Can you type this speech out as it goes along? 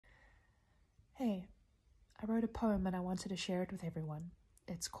Hey, I wrote a poem and I wanted to share it with everyone.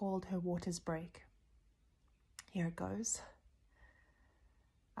 It's called Her Waters Break. Here it goes.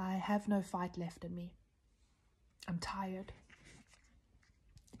 I have no fight left in me. I'm tired.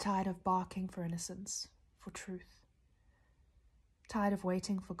 Tired of barking for innocence, for truth. Tired of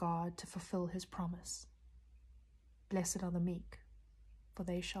waiting for God to fulfill his promise. Blessed are the meek, for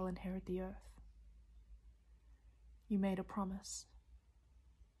they shall inherit the earth. You made a promise.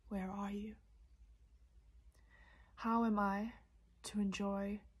 Where are you? How am I to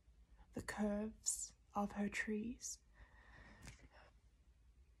enjoy the curves of her trees?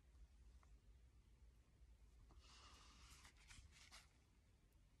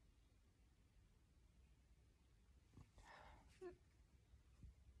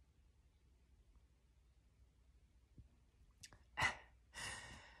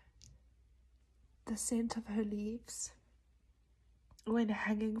 The scent of her leaves, when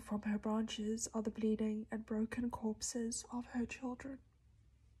hanging from her branches are the bleeding and broken corpses of her children.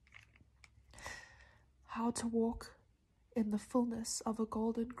 How to walk in the fullness of a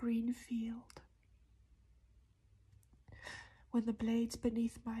golden green field, when the blades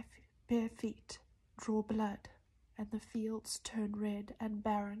beneath my bare feet draw blood and the fields turn red and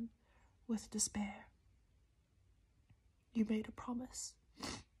barren with despair. You made a promise.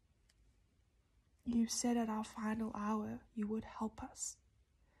 You said at our final hour you would help us.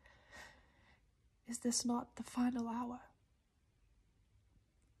 Is this not the final hour?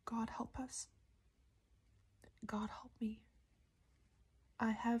 God help us. God help me. I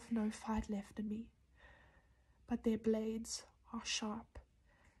have no fight left in me, but their blades are sharp,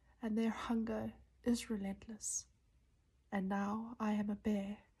 and their hunger is relentless. And now I am a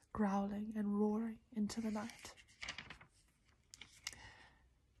bear, growling and roaring into the night.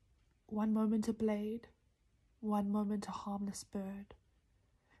 One moment a blade, one moment a harmless bird,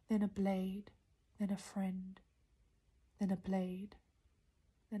 then a blade, then a friend, then a blade,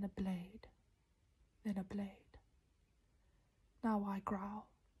 then a blade, then a blade. Now I growl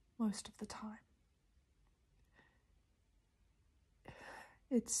most of the time.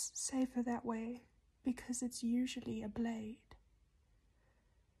 It's safer that way because it's usually a blade.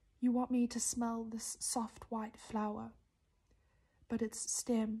 You want me to smell this soft white flower, but its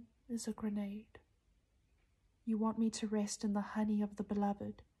stem is a grenade. You want me to rest in the honey of the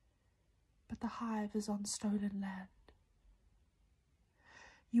beloved, but the hive is on stolen land.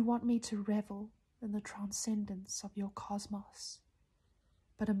 You want me to revel in the transcendence of your cosmos,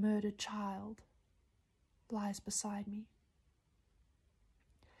 but a murdered child lies beside me.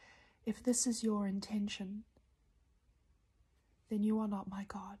 If this is your intention, then you are not my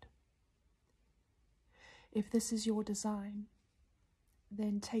God. If this is your design,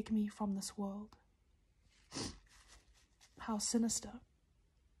 then take me from this world. How sinister,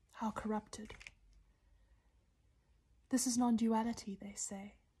 how corrupted. This is non-duality, they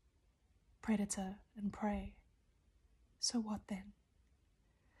say. Predator and prey. So what then?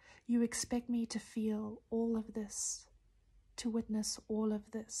 You expect me to feel all of this, to witness all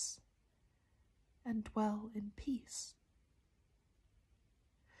of this, and dwell in peace.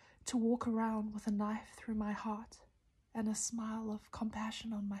 To walk around with a knife through my heart and a smile of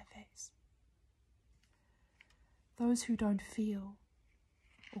compassion on my face. Those who don't feel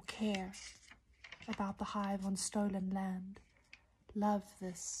or care about the hive on stolen land love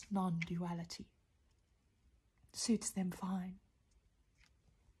this non-duality. Suits them fine.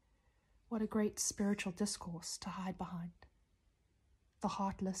 What a great spiritual discourse to hide behind. The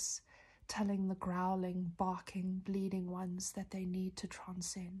heartless telling the growling, barking, bleeding ones that they need to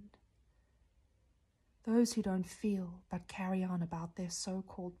transcend. Those who don't feel but carry on about their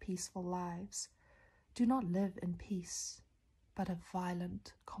so-called peaceful lives do not live in peace, but a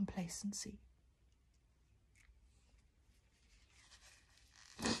violent complacency.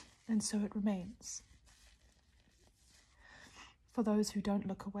 And so it remains. For those who don't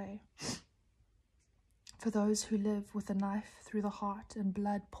look away, for those who live with a knife through the heart and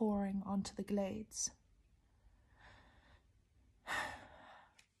blood pouring onto the glades.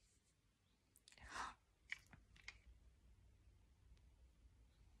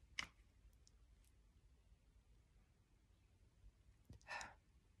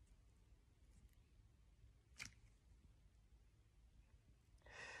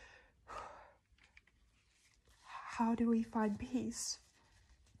 How do we find peace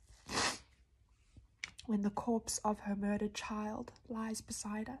when the corpse of her murdered child lies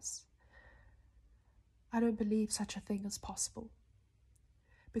beside us? I don't believe such a thing is possible,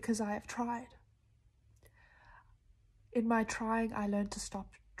 because I have tried. In my trying, I learned to stop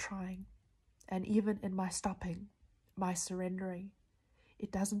trying, and even in my stopping, my surrendering,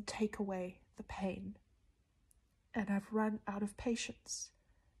 it doesn't take away the pain, and I've run out of patience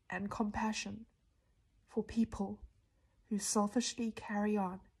and compassion for people who selfishly carry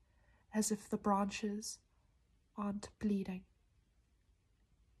on as if the branches aren't bleeding.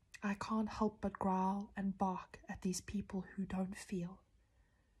 I can't help but growl and bark at these people who don't feel,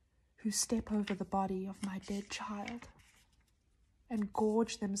 who step over the body of my dead child and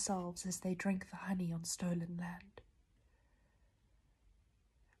gorge themselves as they drink the honey on stolen land.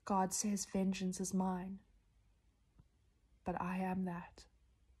 God says vengeance is mine, but I am that.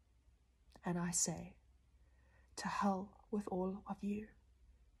 And I say, to hell with all of you,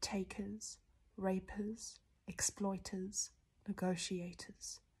 takers, rapers, exploiters,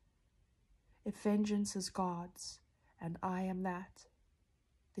 negotiators. If vengeance is God's, and I am that,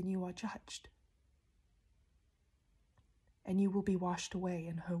 then you are judged, and you will be washed away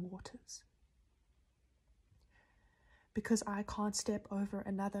in her waters. Because I can't step over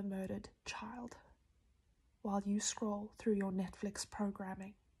another murdered child while you scroll through your Netflix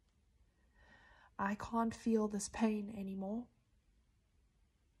programming. I can't feel this pain anymore.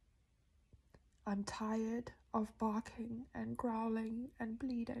 I'm tired of barking and growling and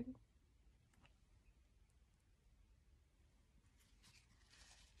bleeding.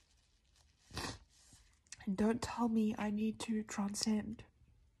 And don't tell me I need to transcend.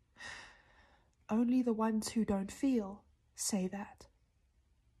 Only the ones who don't feel say that.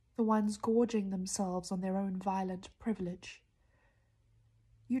 The ones gorging themselves on their own violent privilege.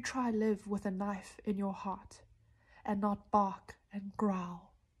 You try live with a knife in your heart and not bark and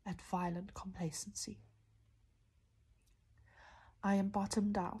growl at violent complacency. I am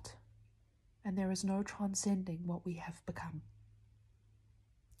bottomed out, and there is no transcending what we have become.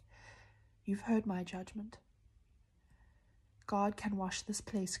 You've heard my judgment. God can wash this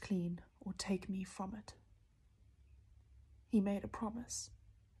place clean or take me from it. He made a promise.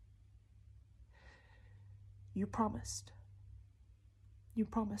 You promised. You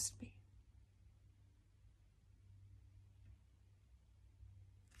promised me.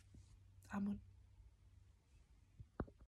 Amun.